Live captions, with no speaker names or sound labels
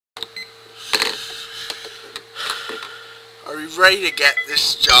we ready to get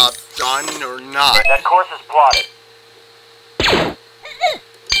this job done or not? That course is plotted.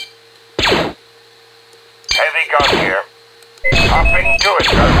 Heavy gun here. Hopping to it,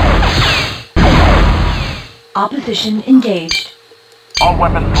 sir. Opposition engaged. All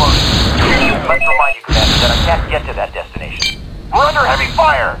weapons loaded. Let's remind you, Commander, that I can't get to that destination. We're under heavy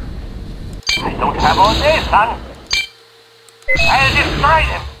fire! I don't have all day, son. I'll destroy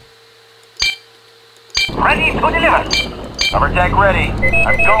them. Ready to deliver. Cover tank ready.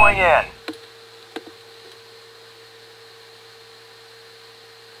 I'm going in.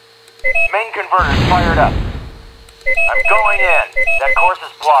 Main converters fired up. I'm going in. That course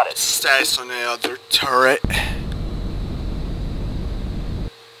is plotted. Status on the other turret.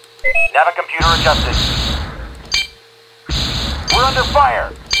 Navicomputer adjusted. We're under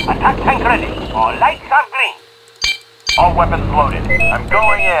fire. Attack tank ready. All lights are green. All weapons loaded. I'm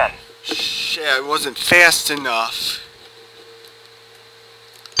going in. Shit, I wasn't fast enough.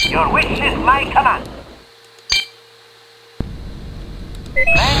 Your wish is my command.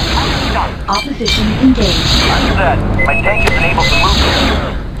 Opposition engaged. I'm set. My tank isn't able to move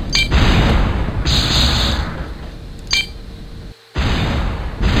here.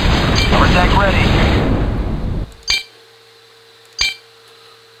 Cover tank ready.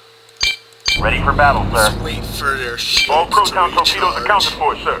 Ready for battle, sir. Let's wait for their shields. All to proton torpedoes recharge. accounted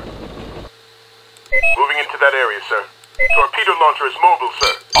for, sir. Moving into that area, sir. Torpedo launcher is mobile,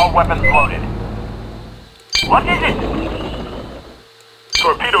 sir. All weapons loaded. What is it?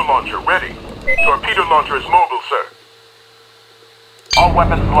 Torpedo launcher ready. Torpedo launcher is mobile, sir. All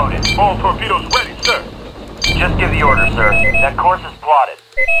weapons loaded. All torpedoes ready, sir. Just give the order, sir. That course is plotted.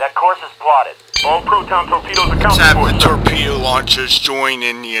 That course is plotted. All proton torpedoes Let's accounted have for, the sir. torpedo launchers join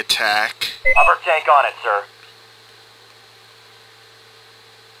in the attack. Hover tank on it, sir.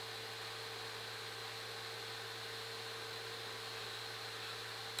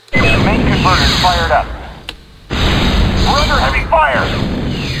 Main converters fired up. We're under heavy fire.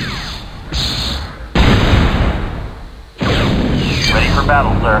 Ready for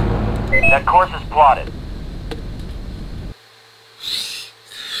battle, sir. That course is plotted.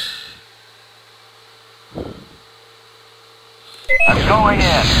 I'm going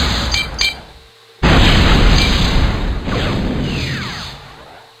in.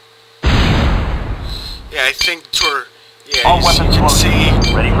 Yeah, I think All as you weapons can loaded.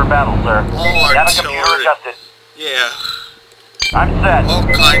 see, Ready for battle, sir. all Navicomputer artillery. adjusted. Yeah, I'm set. all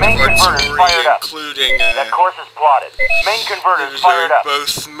kinds Main of converters artillery, fired up. including That course is plotted. Main converters fired up.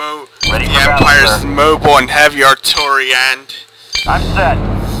 both Ready the for battle, Empire's sir. mobile and heavy artillery and I'm set.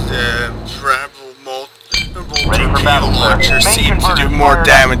 the rebel multiple Ready for torpedo battle, sir. launchers Main seem to do converters more fired up.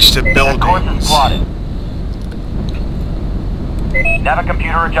 damage to That course is buildings. plotted.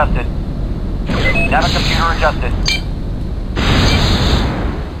 Navicomputer adjusted. Navicomputer adjusted.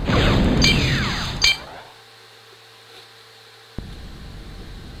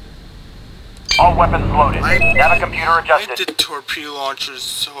 All weapons loaded. Navicomputer Why adjusted. did torpedo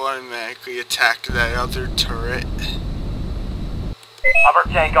launchers automatically attack that other turret? Hover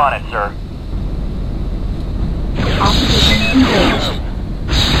tank on it, sir. Opposition engaged.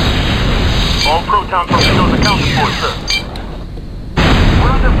 All proton torpedoes accounted for, sir. We're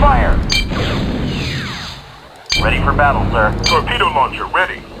under fire. Ready for battle, sir. Torpedo launcher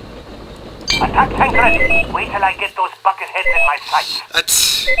ready. Attack tank ready. Wait till I get those bucket heads in my sights. That's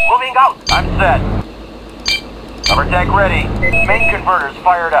Moving out. I'm set. Cover tank ready. Main converters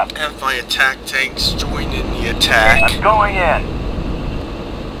fired up. have my attack tanks join in the attack. I'm going in.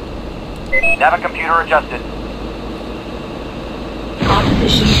 Navicomputer adjusted.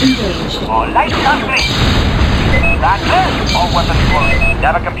 Opposition engaged. All lights are green. That's it. All weapons loaded.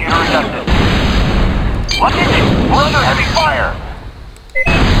 Navicomputer adjusted. What is it? We're under heavy fire.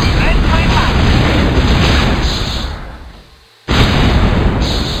 Red flame out.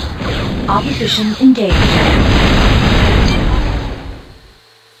 Opposition engaged.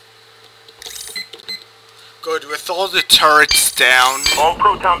 Good, with all the turrets down, All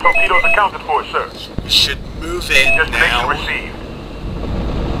proton torpedoes accounted for, sir. we should move in Destination now. received.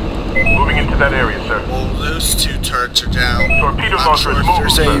 Moving into that area, sir. Well, those two turrets are down. Torpedo Not launcher sure is if mobile,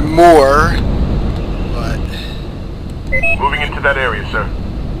 there's sir. any more, but Moving into that area, sir.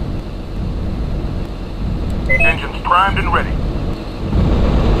 Engines primed and ready.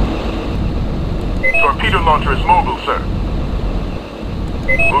 Torpedo launcher is mobile, sir.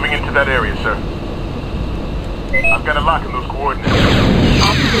 Moving into that area, sir. I've got a lock in those coordinates.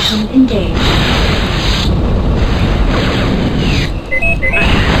 Opposition engaged.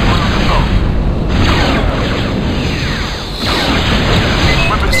 Initiate cruise assault.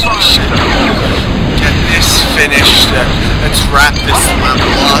 Weapons we fired, should sir. get this finished. Let's wrap this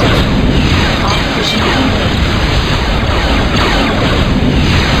level up. Opposition engaged.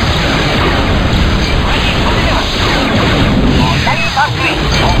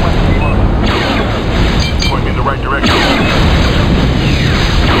 Point me in the right direction.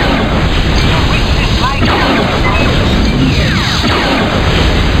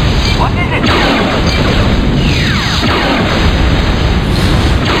 What is it?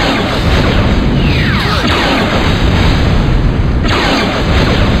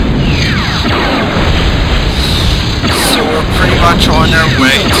 So we're pretty much on our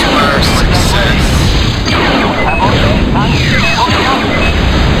way to our success.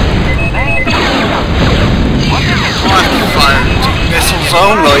 Fire missiles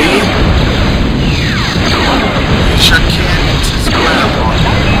only. Use your cannons as well.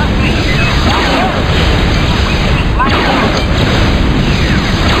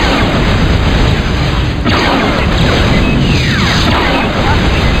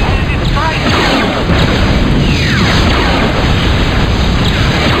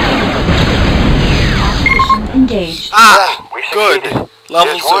 Opposition engaged. Ah, We good. succeeded.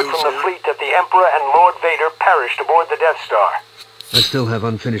 Level's There's word from the over. fleet that the Emperor and Lord Vader perished aboard the Death Star. I still have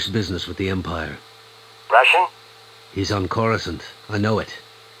unfinished business with the Empire. Ration? He's on Coruscant. I know it.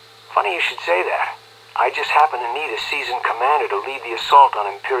 Funny you should say that. I just happen to need a seasoned commander to lead the assault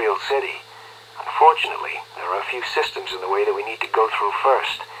on Imperial City. Unfortunately, there are a few systems in the way that we need to go through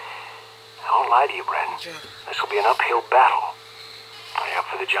first. I won't lie to you, Bren. This will be an uphill battle. Are you up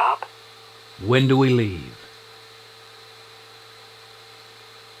for the job? When do we leave?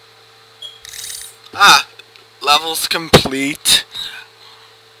 Ah, level's complete.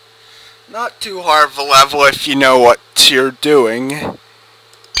 Not too hard of a level if you know what you're doing.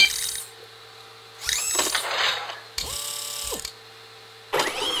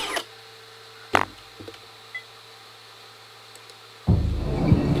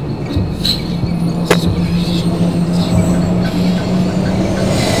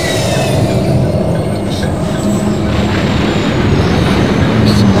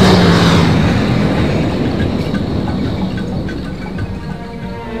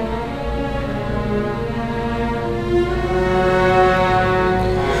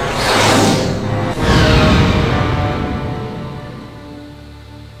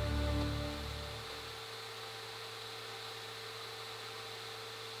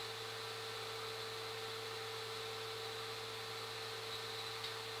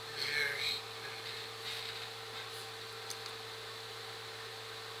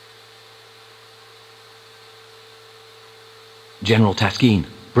 General Taskeen,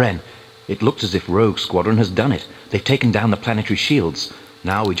 Bren, it looks as if Rogue Squadron has done it. They've taken down the planetary shields.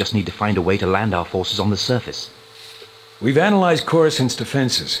 Now we just need to find a way to land our forces on the surface. We've analyzed Coruscant's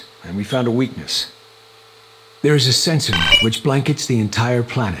defenses, and we found a weakness. There is a sensor net which blankets the entire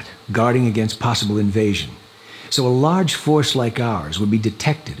planet, guarding against possible invasion. So a large force like ours would be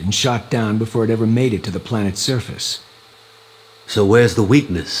detected and shot down before it ever made it to the planet's surface. So where's the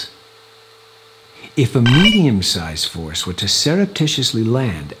weakness? If a medium-sized force were to surreptitiously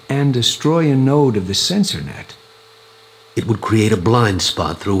land and destroy a node of the sensor net, It would create a blind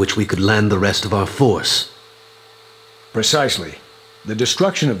spot through which we could land the rest of our force. precisely. The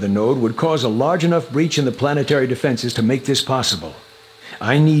destruction of the node would cause a large enough breach in the planetary defenses to make this possible.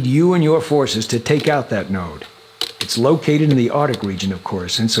 I need you and your forces to take out that node. It's located in the Arctic region of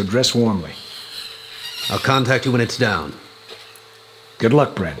Coruscant, so dress warmly. I'll contact you when it's down. Good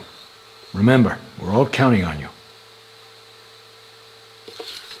luck, Bren. Remember, we're all counting on you.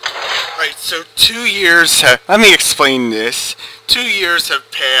 Right, so 2 years have... Let me explain this. 2 years have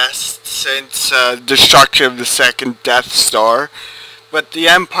passed since destruction of the second Death Star, but the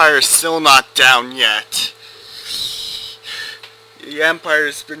Empire is still not down yet. The Empire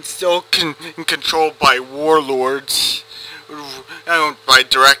has been still controlled by warlords, by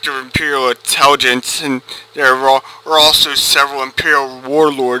Director of Imperial Intelligence, and there are also several Imperial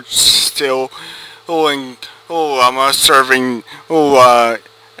warlords still serving around.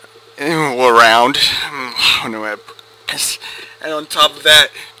 I don't know what it is. And on top of that,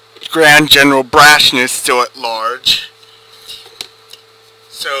 Grand General Brashen is still at large.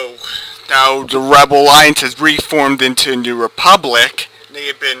 So now the Rebel Alliance has reformed into a new republic. They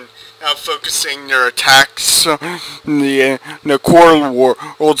have been now focusing their attacks on the core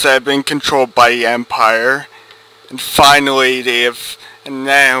worlds that have been controlled by the Empire. And finally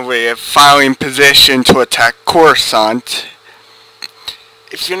now they have finally in position to attack Coruscant.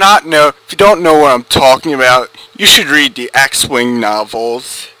 If you don't know what I'm talking about, you should read the X-Wing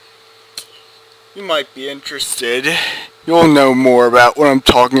novels. You might be interested. You'll know more about what I'm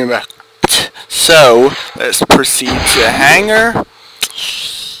talking about So, let's proceed to the hangar.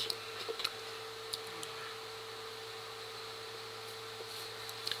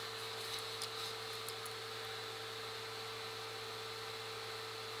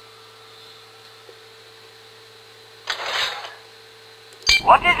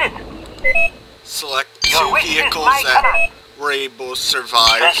 What is it? Select Your two wish is vehicles my that command. were able to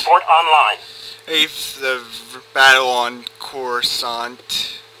survive. Transport online. The battle on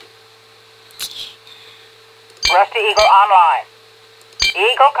Coruscant. Rusty Eagle online.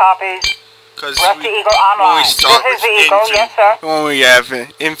 Eagle copies. Because Rusty Eagle online. when we start This is with the Eagle, yes, sir. when we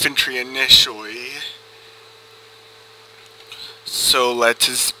have infantry initially. So let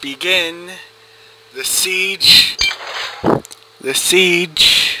us begin the siege. The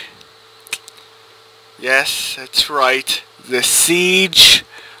siege. Yes, that's right. The siege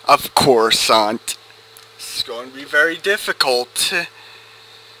of Coruscant. It's going to be very difficult.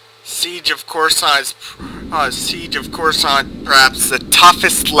 Siege of Coruscant perhaps the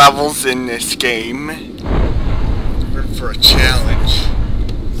toughest levels in this game. We're for a challenge.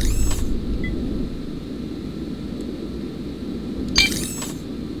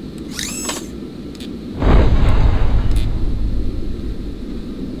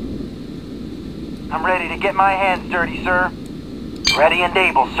 I'm ready to get my hands dirty, sir. Ready and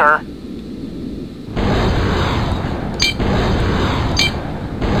able, sir.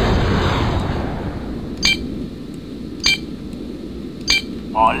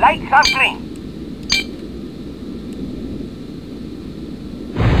 All lights are clean.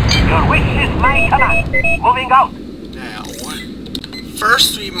 Your wish is my command. Moving out. Now,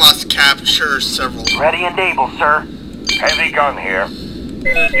 first we must capture several. Ready and able, sir. Heavy gun here.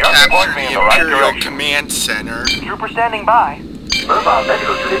 Capture the Imperial Command Center. Trooper standing by. Mobile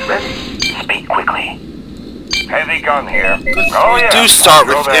medical unit ready. Speak quickly. Heavy gun here. Oh, we do start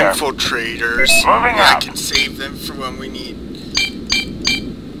with infiltrators. Moving I out. can save them for when we need.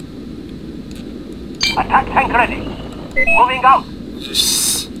 Attack tank ready. Moving out.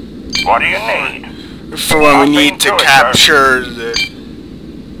 Just What do you need? for when we need to capture the.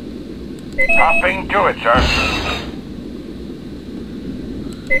 Nothing to it, sir.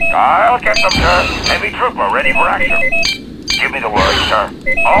 I'll get them, sir. Heavy trooper ready for action. Give me the word, sir.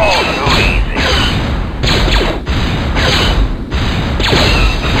 All too easy.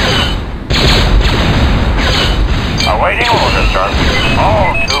 Awaiting orders, sir.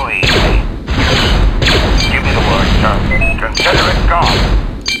 All too easy. Give me the word, sir. Consider it gone.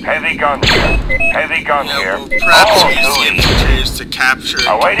 Heavy gun here. Heavy gun here. We'll perhaps All use the too easy. infiltrators to capture.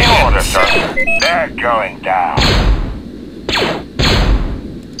 Awaiting command orders, sir. center. They're going down.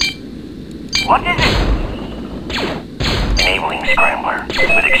 What is it? Enabling scrambler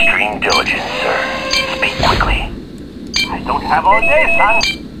with extreme diligence, sir. Speak quickly. I don't have all day, son.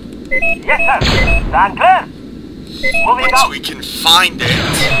 Yes, sir. Stand clear. Moving Once out. we can find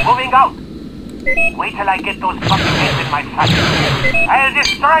it. Moving out. Wait till I get those fucking heads in my sight. I'll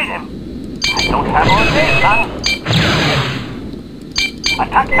destroy them. I don't have all day, son.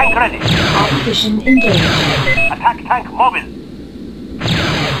 Attack tank ready. Opposition engaged. Attack tank mobile.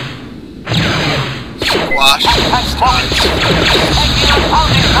 Squash. Attack mobile. Taking a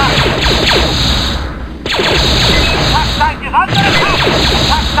pounding, sir. Attack tank is under attack.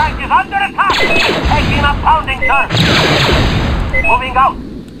 Attack tank is under attack. Taking a pounding, sir. Moving out.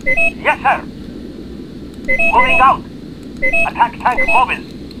 Yes, sir. Moving out. Attack tank mobile.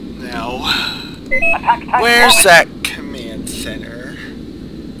 Now, Attack tank where's mobile. that command center?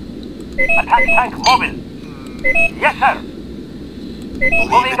 Attack tank mobile. Yes, sir. I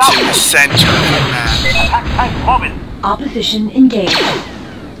believe it's in the center of the map. Attack tank mobile. Opposition engaged.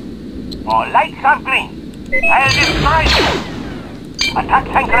 All lights are green. I'll destroy them. Attack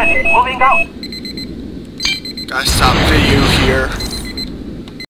tank ready. Moving out. Gotta stop